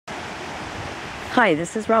Hi,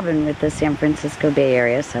 this is Robin with the San Francisco Bay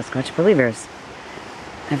Area Sasquatch Believers.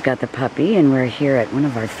 I've got the puppy and we're here at one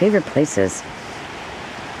of our favorite places.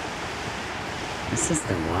 This is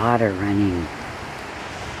the water running.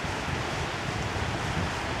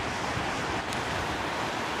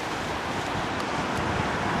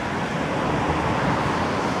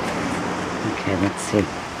 Okay, let's see.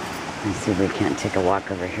 Let's see if we can't take a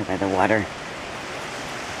walk over here by the water.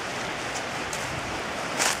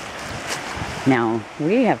 Now,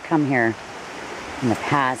 we have come here in the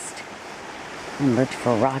past and looked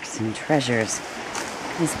for rocks and treasures.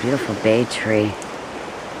 This beautiful bay tree.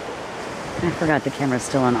 I forgot the camera's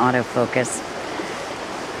still on autofocus.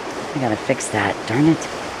 I gotta fix that, darn it.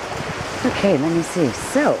 Okay, let me see.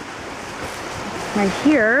 So, right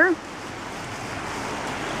here,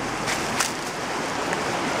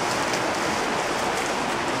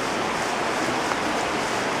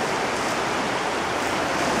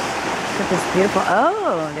 this beautiful,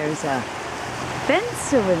 oh, there's a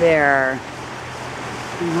fence over there.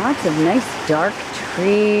 And lots of nice dark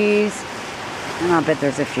trees. And I'll bet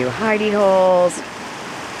there's a few hidey holes.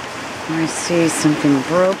 I see something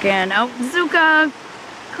broken. Oh, Zuka!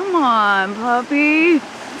 Come on, puppy.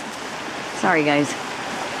 Sorry, guys.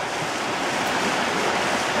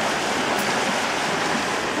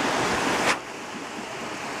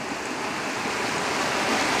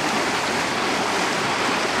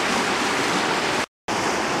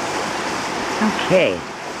 Okay.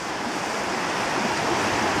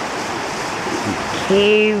 Some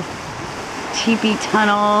cave teepee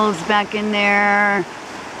tunnels back in there.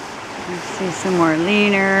 Let's see some more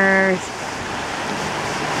leaners.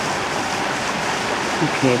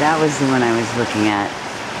 Okay, that was the one I was looking at.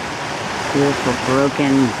 Beautiful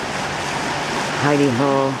broken hidey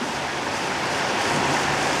hole.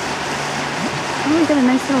 Oh, we got a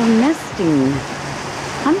nice little nesting,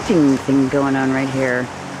 hunting thing going on right here.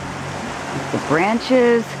 The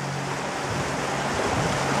branches.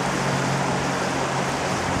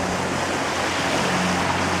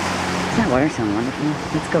 Does that water sound wonderful?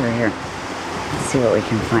 Let's go over here. Let's see what we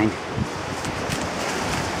can find.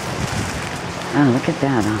 Oh, look at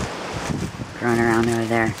that. Oh, growing around over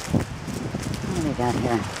there. What do we got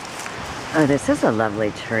here? Oh, this is a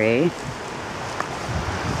lovely tree.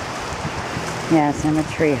 Yes, I'm a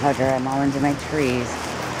tree hugger. I'm all into my trees.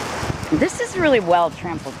 This is really well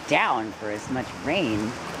trampled down for as much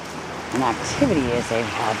rain and activity as they've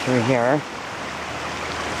had through here.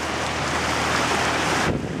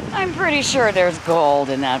 I'm pretty sure there's gold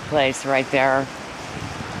in that place right there.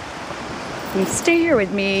 You stay here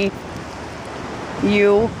with me.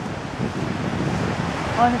 You.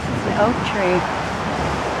 Oh, this is the oak tree.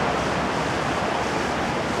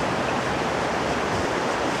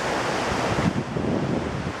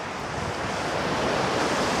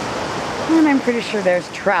 And I'm pretty sure there's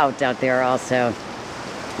trout out there also.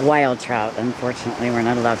 Wild trout. Unfortunately, we're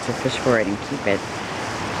not allowed to fish for it and keep it.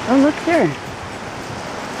 Oh, look there.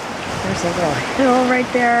 There's a little hill right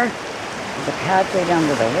there. There's a pathway down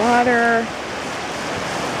to the water.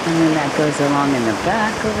 And then that goes along in the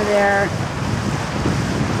back over there.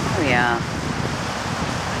 Oh, yeah.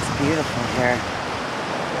 It's beautiful here.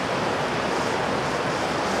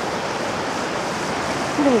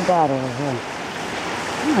 What do we got over here?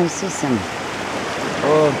 Oh, I see some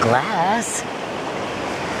old glass.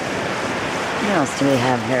 What else do we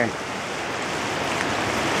have here?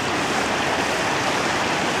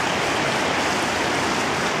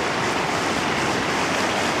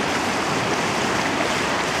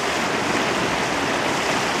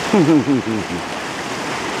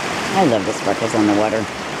 I love the sparkles on the water.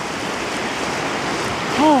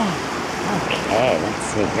 Oh, okay, let's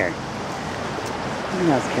see here. What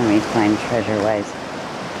else can we find treasure-wise?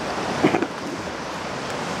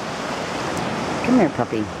 Come here,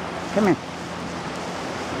 puppy. Come here.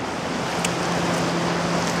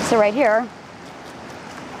 So right here,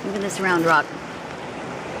 look at this round rock.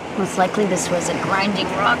 Most likely this was a grinding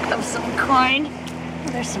rock of some kind. Oh,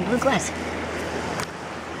 there's some blue glass.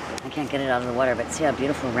 I can't get it out of the water, but see how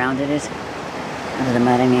beautiful round it is? Out of the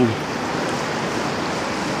mud, I mean.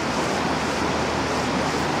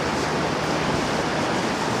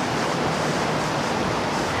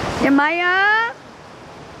 Yamaya?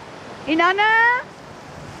 Inanna?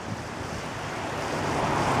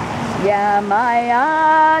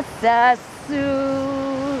 Yamaya Sasu.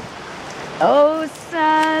 Oh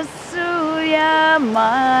Sasu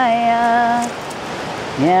Yamaya.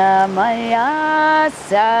 Yamaya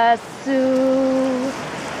Sasu.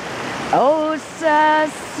 Oh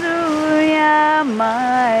Sasu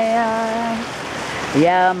Yamaya.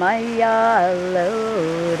 Yamaya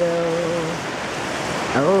Lodo.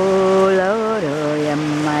 Oh Lodo.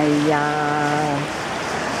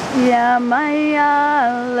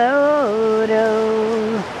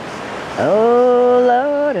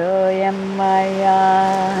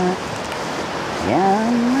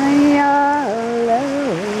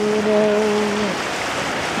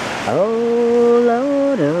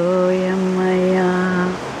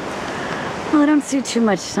 too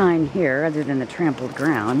much sign here other than the trampled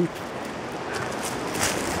ground.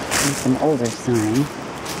 And some older sign.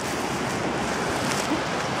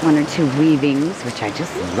 One or two weavings, which I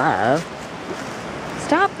just love.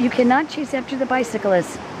 Stop! You cannot chase after the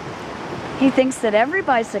bicyclist. He thinks that every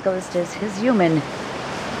bicyclist is his human.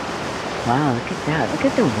 Wow, look at that. Look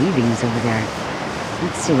at the weavings over there.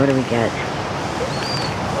 Let's see, what do we get?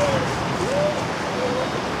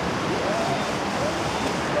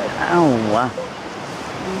 Oh,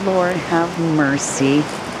 Lord have mercy.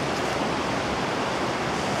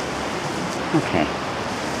 Okay.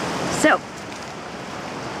 So,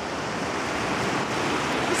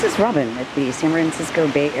 this is Robin at the San Francisco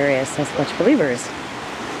Bay Area Sasquatch Believers.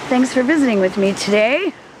 Thanks for visiting with me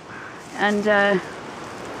today. And,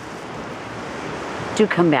 do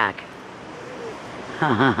come back.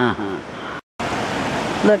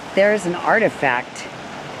 Look, there's an artifact.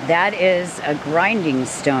 That is a grinding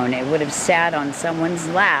stone. It would have sat on someone's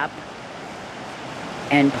lap,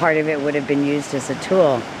 and part of it would have been used as a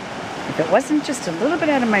tool. If it wasn't just a little bit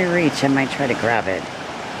out of my reach, I might try to grab it.